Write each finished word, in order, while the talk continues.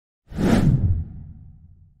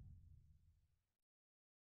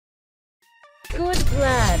Good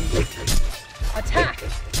plan. Attack.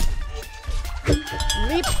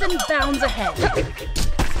 Leaps and bounds ahead.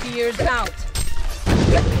 Spears out.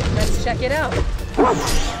 Let's check it out.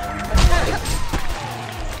 Attack.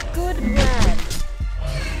 Good plan.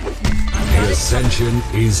 The ascension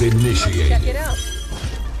is initiated. Check it out.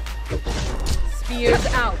 Spears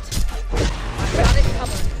out. I got it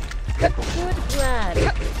covered. Good plan.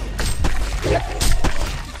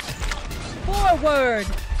 Forward.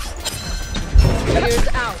 Spears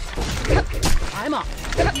out. I'm off.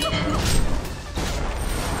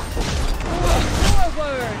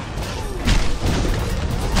 Forward.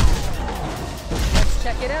 Let's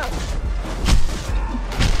check it out.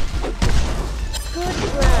 Good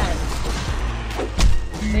plan.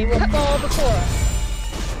 They will fall before us.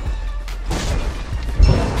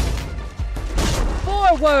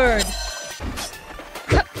 Forward.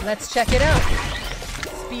 Let's check it out.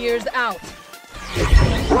 Spears out.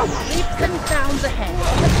 Leaps and bounds ahead.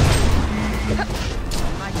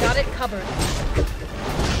 I got it covered.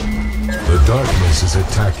 The darkness is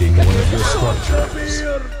attacking one of your structures.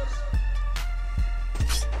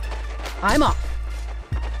 I'm off.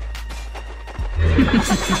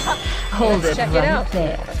 Hold Let's it check right it out.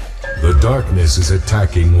 there. The darkness is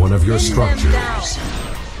attacking one of your Pin them down. structures.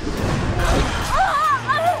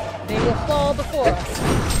 They will fall before us.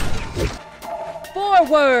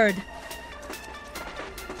 Forward.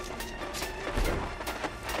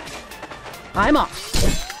 I'm off.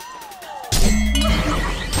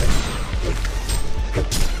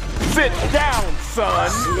 Sit down, son!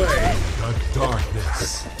 Slay the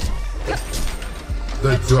darkness. The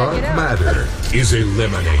Let's check dark it out. matter is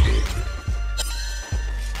eliminated.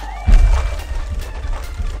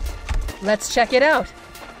 Let's check it out.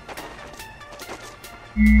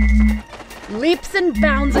 Leaps and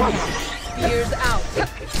bounds ahead. Spears out.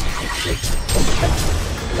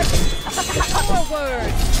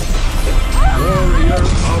 Forward. Warrior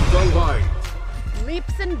of the light.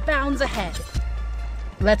 Leaps and bounds ahead.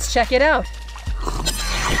 Let's check it out.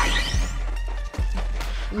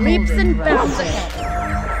 Leaps and bounds ahead.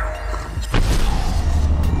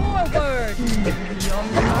 Forward.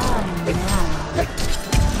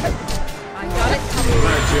 I got it covered.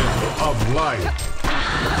 Legend of light.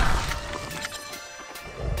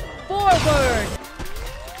 Forward.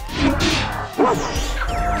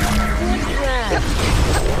 Good plan.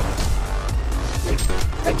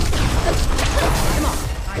 Come on.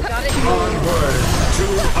 I got it covered. Onward to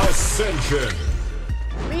ascension.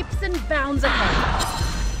 Leaps and bounds ahead.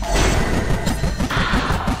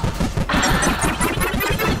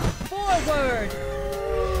 Forward.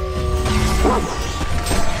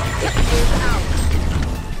 Spears out.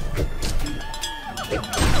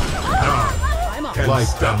 I'm off.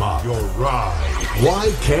 Light them up. Your ride.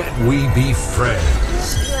 Why can't we be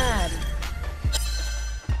friends? Glad.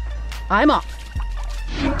 I'm off.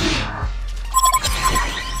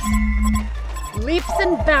 Leaps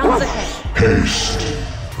and bounds ahead. Haste.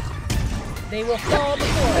 They will fall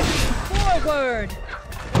before us. Forward.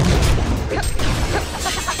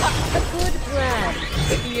 Good plan.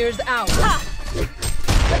 Spears out.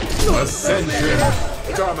 Ascension.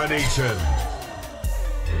 Domination.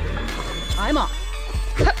 I'm off.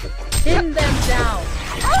 Pin them down.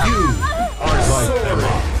 You are light them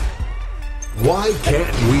up. Why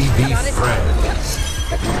can't we be friends?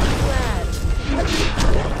 Glad.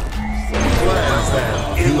 Cleanse them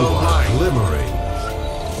in the light. Glimmering.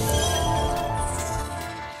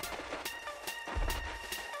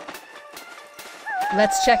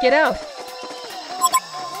 Let's check it out.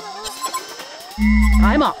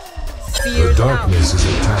 I'm off. The Spears out. darkness is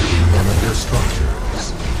attacking one of your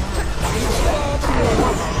structures.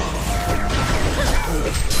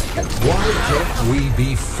 Why can't we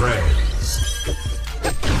be friends?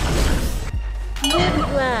 Good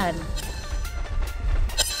plan.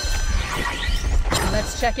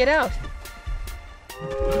 Let's check it out.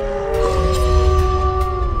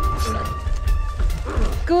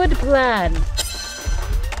 Good plan.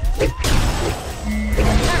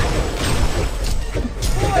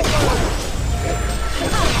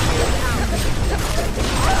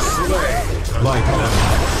 Like them.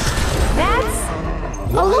 That's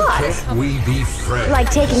a Why lot. can't we be friends? Like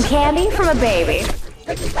taking candy from a baby.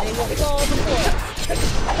 They will fall before us.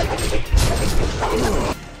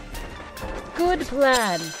 Good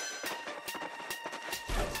plan.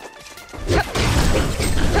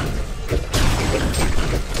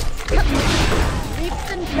 Leaps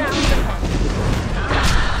and bounds ahead.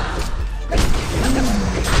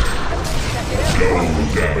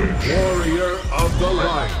 Warrior of the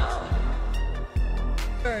light.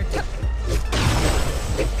 Bird.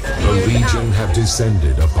 The Legion have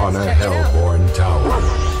descended upon a hellborn tower.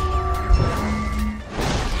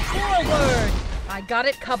 Forward! I got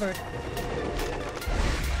it covered.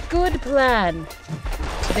 Good plan.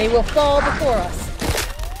 They will fall before us.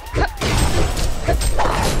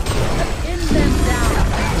 Pin them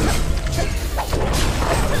down.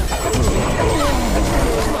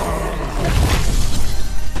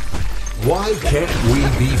 Why can't we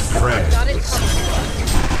be friends? Got it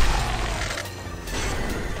covered.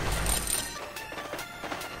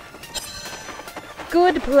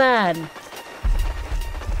 Good plan.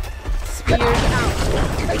 Spears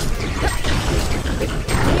out. Leaps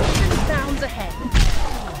and bounds ahead.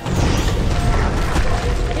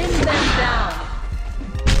 Pin them down.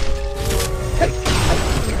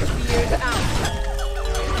 Spears out.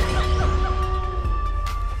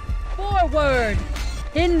 Forward.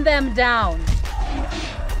 Pin them down.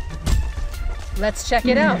 Let's check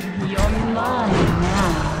it out. You're mine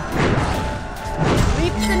now.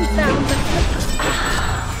 Leaps and bounds ahead.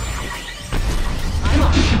 I'm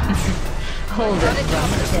on. Hold it right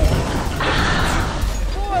there.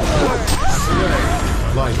 Forward.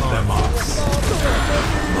 Light them up.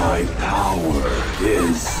 My power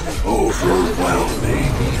is overwhelming. May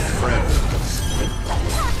be friends.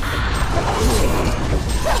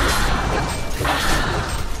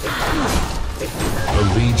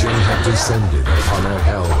 The Legion have descended upon a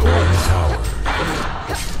hellborn tower.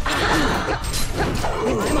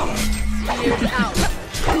 Spears out.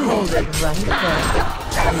 Hold it right there.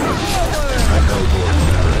 A hellborn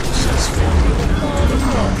barracks has fallen into the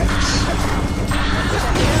darkness.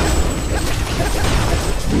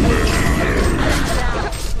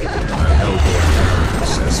 A hellborn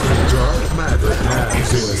barracks has fallen. Dark matter paths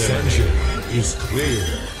to ascension is clear.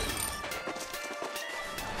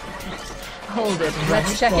 Hold it right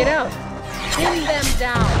Let's check it out. Pin them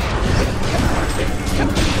down.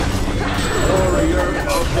 Warrior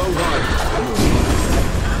of the light.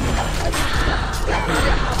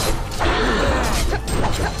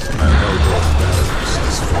 A hellborn barracks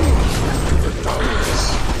has fallen into the darkness.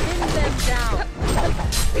 Pin them down.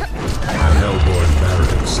 A hellborn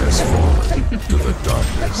barracks has fallen to the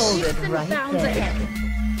darkness. Hold it Leaps and right bounds there. ahead.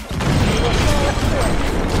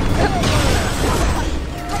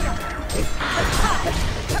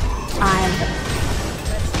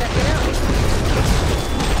 Let's check it out.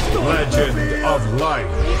 Legend of light.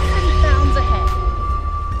 Leaps and bounds ahead.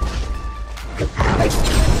 Let's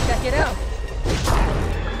check it out.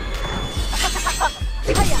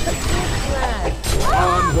 Flag.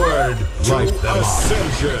 Onward to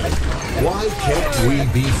ascension. Why can't we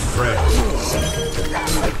be friends?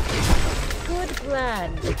 Good plan.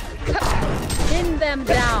 Pin them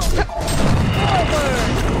down.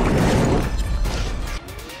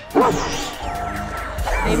 Forward.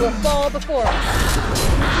 They will fall before us.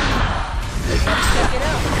 Let's check it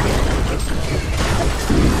out.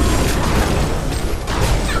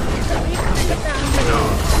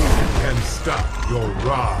 None can stop your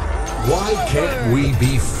ride. Why can't we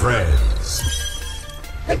be friends?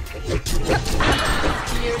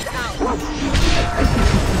 Spears out.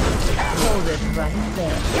 Hold it right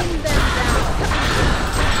there. Pin them down.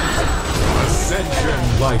 Ascension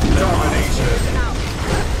like domination. Out.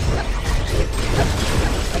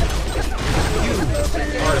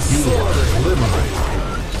 Our sword glimmering.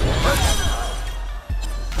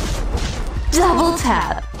 Double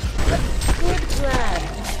tap. Good plan.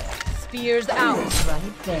 Spears out.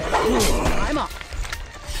 Right there. I'm off.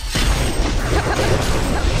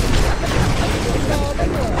 Fall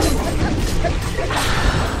before us.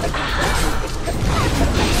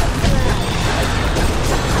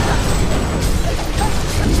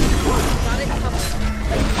 Got it covered.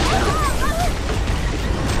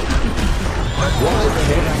 Why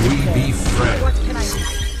can't we be What friends? can I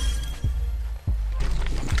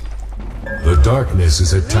do? The darkness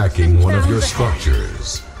is attacking one of your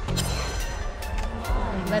structures.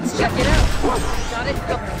 Let's check it out. Got it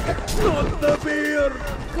covered.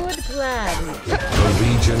 Good plan. The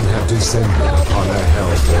Legion have descended upon a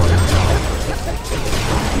hellborn tower.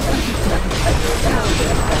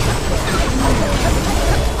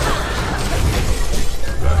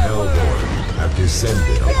 The hellborn have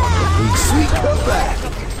descended upon a Legion. Sweet comeback.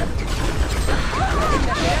 Check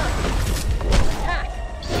it out. Attack.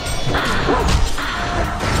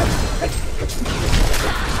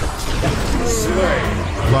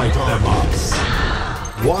 Light them up.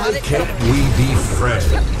 Why can't we be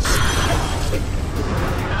friends?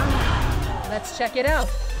 Let's check it out.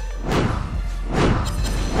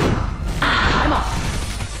 I'm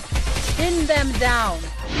off. Pin them down.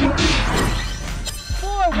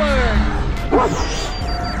 Forward.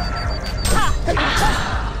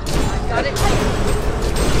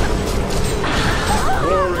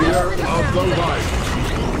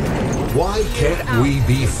 Why can't we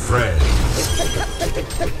be friends?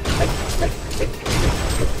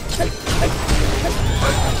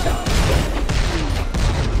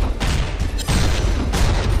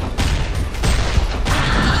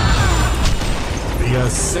 The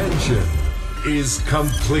ascension is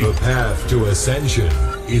complete. The path to ascension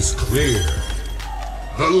is clear.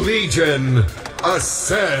 The Legion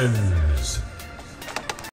ascend.